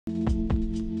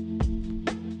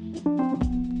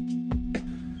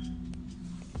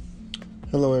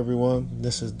Hello everyone,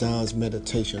 this is Don's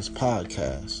Meditations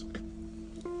Podcast.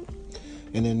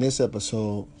 And in this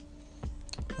episode,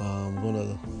 I'm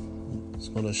going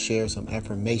to share some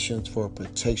affirmations for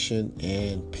protection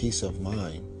and peace of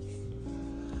mind.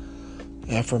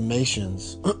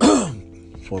 Affirmations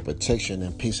for protection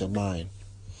and peace of mind.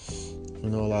 A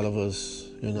lot of us,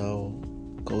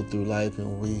 go through life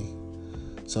and we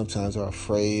sometimes are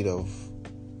afraid of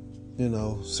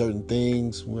certain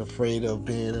things. We're afraid of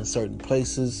being in certain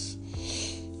places.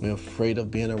 We're afraid of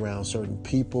being around certain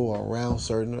people or around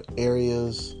certain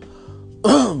areas.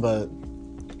 But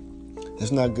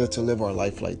it's not good to live our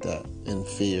life like that in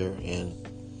fear. And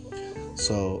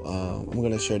so I'm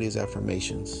going to share these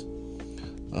affirmations.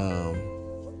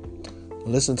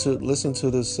 Listen to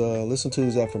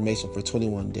these affirmations for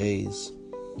 21 days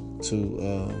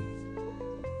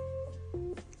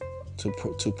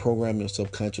to program your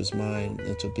subconscious mind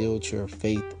and to build your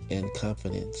faith and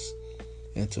confidence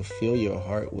and to fill your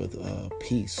heart with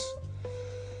peace,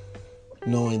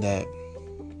 knowing that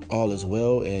all is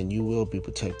well and you will be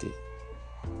protected.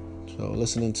 So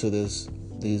listening to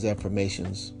these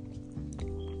affirmations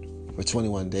for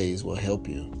 21 days will help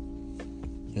you,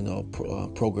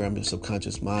 program your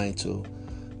subconscious mind to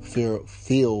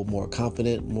feel more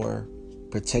confident, more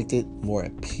protected, more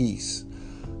at peace,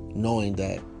 knowing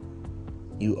that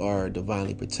you are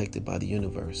divinely protected by the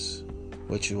universe,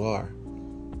 which you are.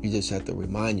 You just have to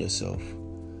remind yourself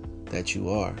that you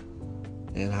are.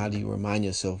 And how do you remind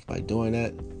yourself? By doing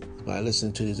that, by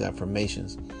listening to these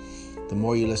affirmations. The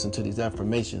more you listen to these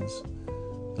affirmations,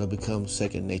 it'll become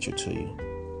second nature to you.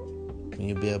 And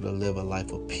you'll be able to live a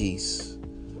life of peace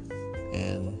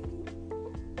and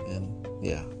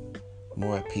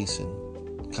more at peace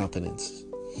and confidence.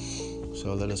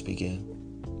 So let us begin.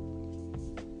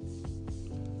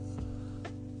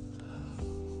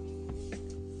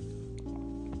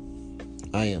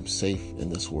 I am safe in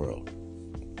this world.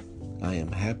 I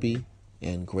am happy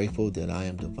and grateful that I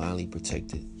am divinely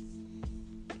protected.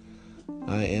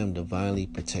 I am divinely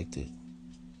protected.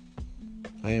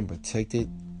 I am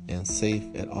protected and safe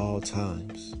at all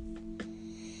times.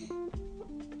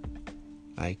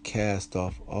 I cast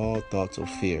off all thoughts of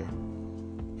fear,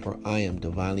 for I am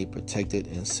divinely protected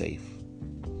and safe.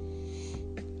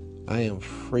 I am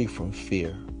free from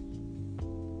fear.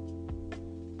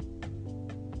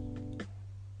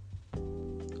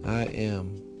 I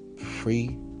am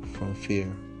free from fear,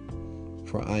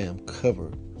 for I am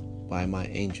covered by my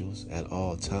angels at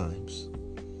all times.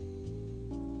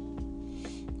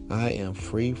 I am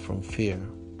free from fear,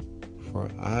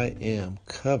 for I am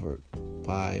covered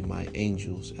by my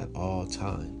angels at all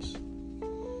times.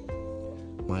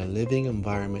 My living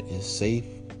environment is safe,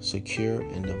 secure,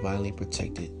 and divinely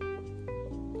protected.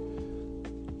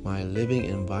 My living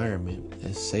environment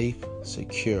is safe,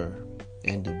 secure,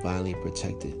 and divinely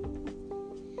protected.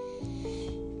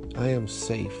 I am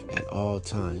safe at all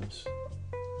times.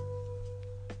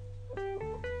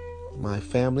 My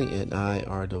family and I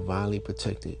are divinely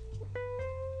protected.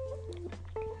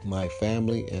 My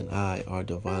family and I are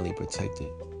divinely protected.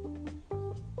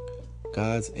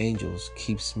 God's angels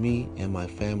keeps me and my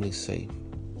family safe.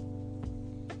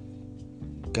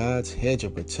 God's hedge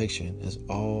of protection is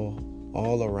all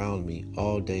around me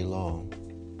all day long.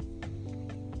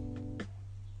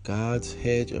 God's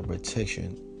hedge of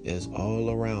protection is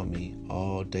all around me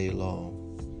all day long.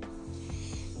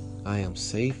 I am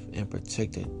safe and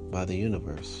protected by the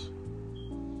universe.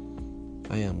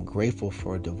 I am grateful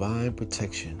for divine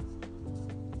protection.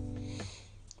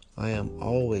 I am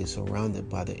always surrounded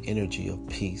by the energy of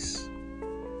peace.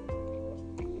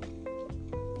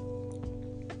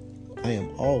 I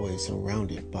am always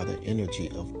surrounded by the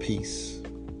energy of peace.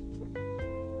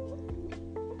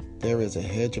 There is a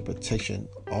hedge of protection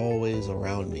always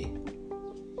around me.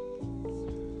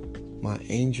 My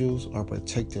angels are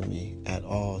protecting me at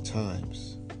all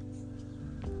times.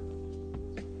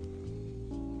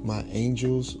 My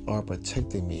angels are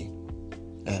protecting me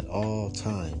at all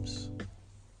times.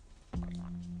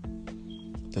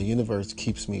 The universe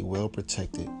keeps me well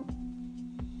protected.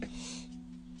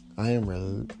 I am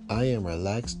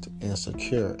relaxed and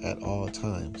secure at all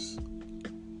times.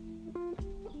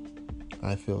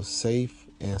 I feel safe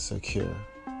and secure.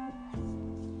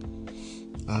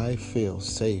 I feel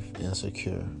safe and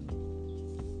secure.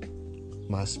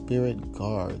 My spirit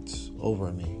guards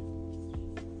over me.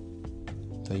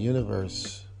 The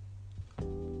universe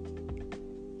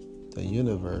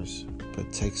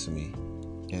protects me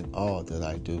in all that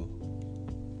I do.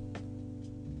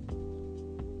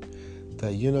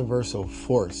 The universal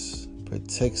force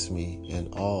protects me in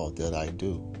all that I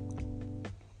do.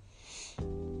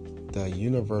 The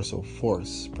universal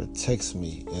force protects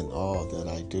me in all that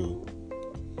I do.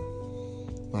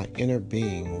 My inner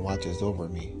being watches over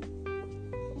me.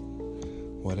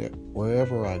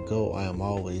 Wherever I go, I am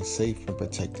always safe and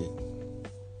protected.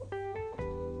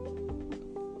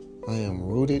 I am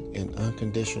rooted in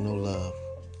unconditional love.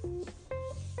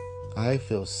 I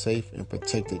feel safe and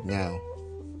protected now.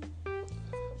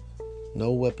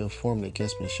 No weapon formed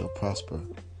against me shall prosper,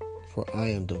 for I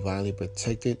am divinely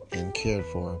protected and cared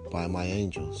for by my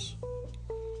angels.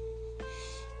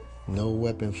 No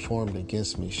weapon formed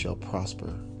against me shall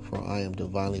prosper, for I am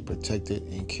divinely protected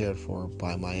and cared for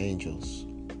by my angels.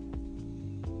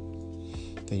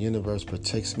 The universe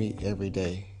protects me every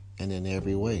day and in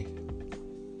every way.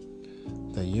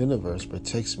 The universe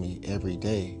protects me every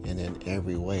day and in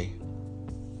every way.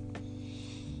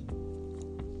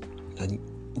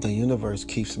 The universe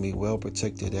keeps me well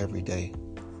protected every day.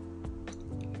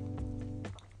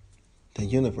 The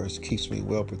universe keeps me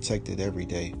well protected every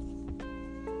day.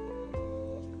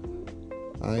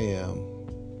 I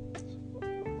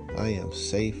am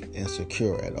safe and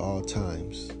secure at all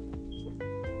times.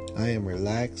 I am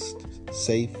relaxed,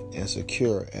 safe, and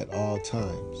secure at all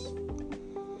times.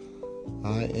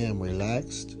 I am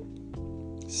relaxed,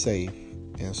 safe,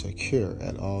 and secure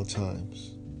at all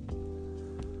times.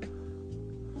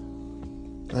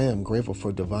 I am grateful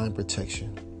for divine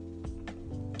protection.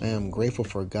 I am grateful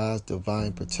for God's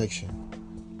divine protection.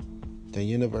 The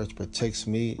universe protects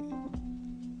me.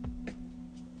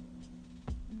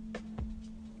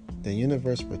 The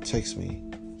universe protects me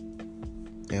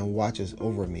and watches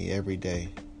over me every day.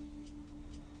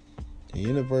 The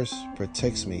universe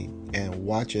protects me and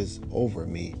watches over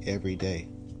me every day.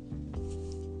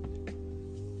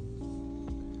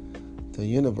 The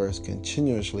universe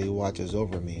continuously watches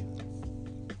over me.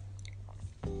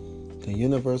 The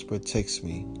universe protects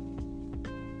me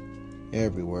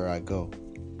everywhere I go.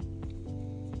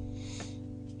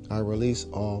 I release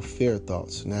all fear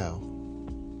thoughts now.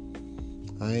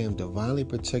 I am divinely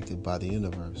protected by the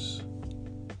universe.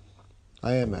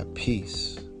 I am at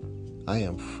peace. I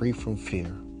am free from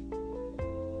fear.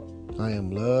 I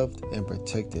am loved and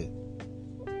protected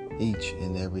each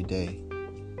and every day.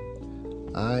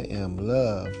 I am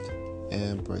loved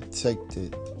and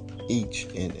protected each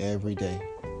and every day.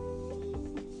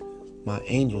 My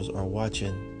angels are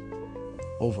watching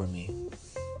over me.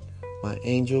 My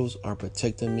angels are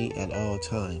protecting me at all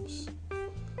times.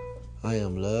 I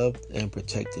am loved and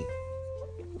protected.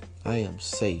 I am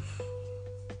safe.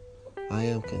 I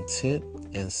am content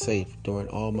and safe during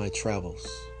all my travels.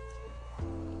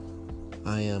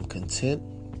 I am content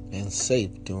and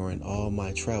safe during all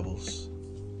my travels.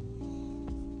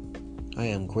 I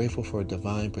am grateful for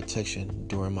divine protection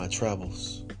during my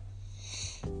travels.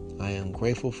 I am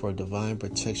grateful for divine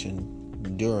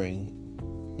protection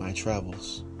during my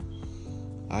travels.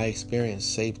 I experience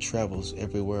safe travels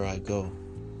everywhere I go.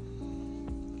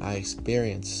 I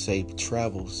experience safe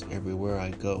travels everywhere I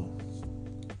go.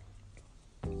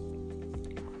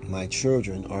 My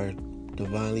children are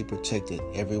divinely protected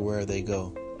everywhere they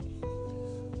go.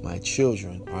 My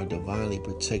children are divinely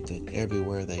protected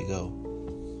everywhere they go.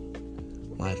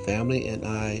 My family and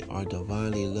I are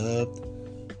divinely loved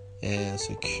and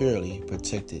securely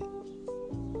protected.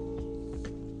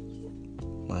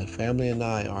 My family and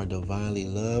I are divinely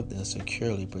loved and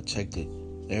securely protected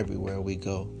everywhere we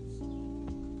go.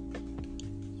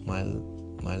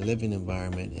 My living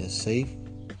environment is safe,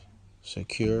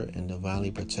 secure, and divinely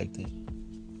protected.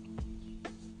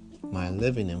 My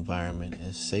living environment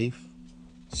is safe,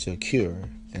 secure,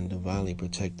 and divinely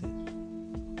protected.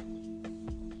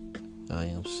 I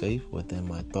am safe within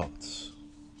my thoughts.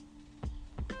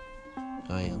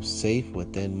 I am safe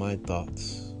within my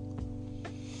thoughts.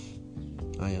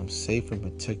 I am safe and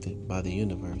protected by the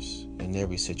universe in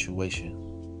every situation.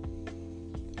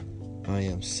 I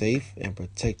am safe and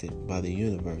protected by the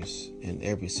universe in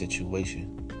every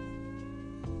situation.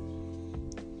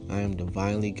 I am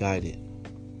divinely guided.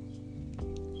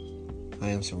 I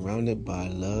am surrounded by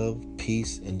love,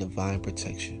 peace, and divine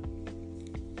protection.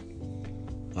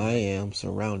 I am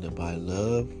surrounded by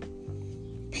love,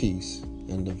 peace,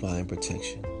 and divine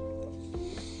protection.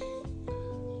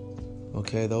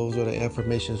 Okay, those are the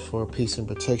affirmations for peace and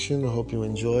protection. I hope you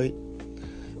enjoyed.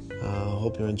 I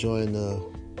hope you're enjoying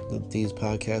these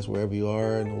podcasts wherever you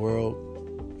are in the world.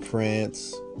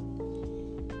 France,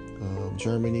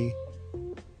 Germany,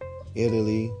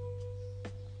 Italy,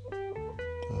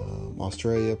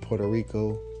 Australia, Puerto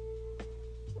Rico,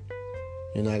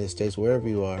 United States, wherever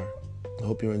you are. I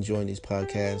hope you're enjoying these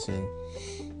podcasts, and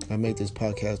I make this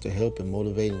podcast to help and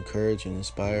motivate, encourage, and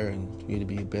inspire and you to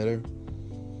be better.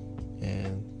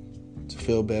 And to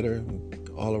feel better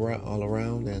all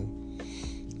around. And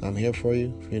I'm here for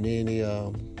you. If you need any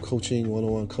coaching,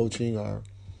 one-on-one coaching, or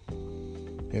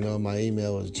my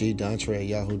email is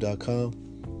gdontre@yahoo.com.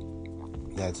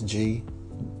 That's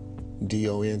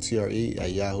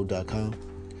gdontre@yahoo.com.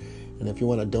 And if you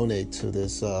want to donate to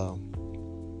this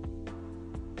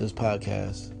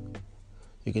podcast,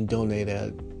 you can donate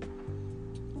at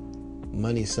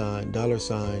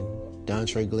 $$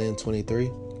 Dontre Glenn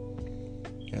 23.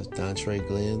 That's Dontre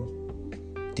Glenn,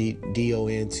 DONTRE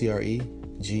GLENN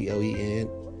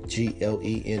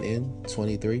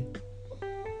 23.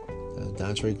 That's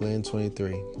Dontre Glenn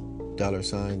 23.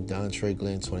 $ Dontre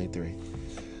Glenn 23.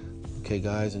 Okay,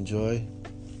 guys, enjoy.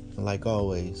 And like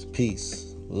always,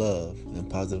 peace, love, and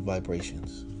positive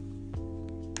vibrations.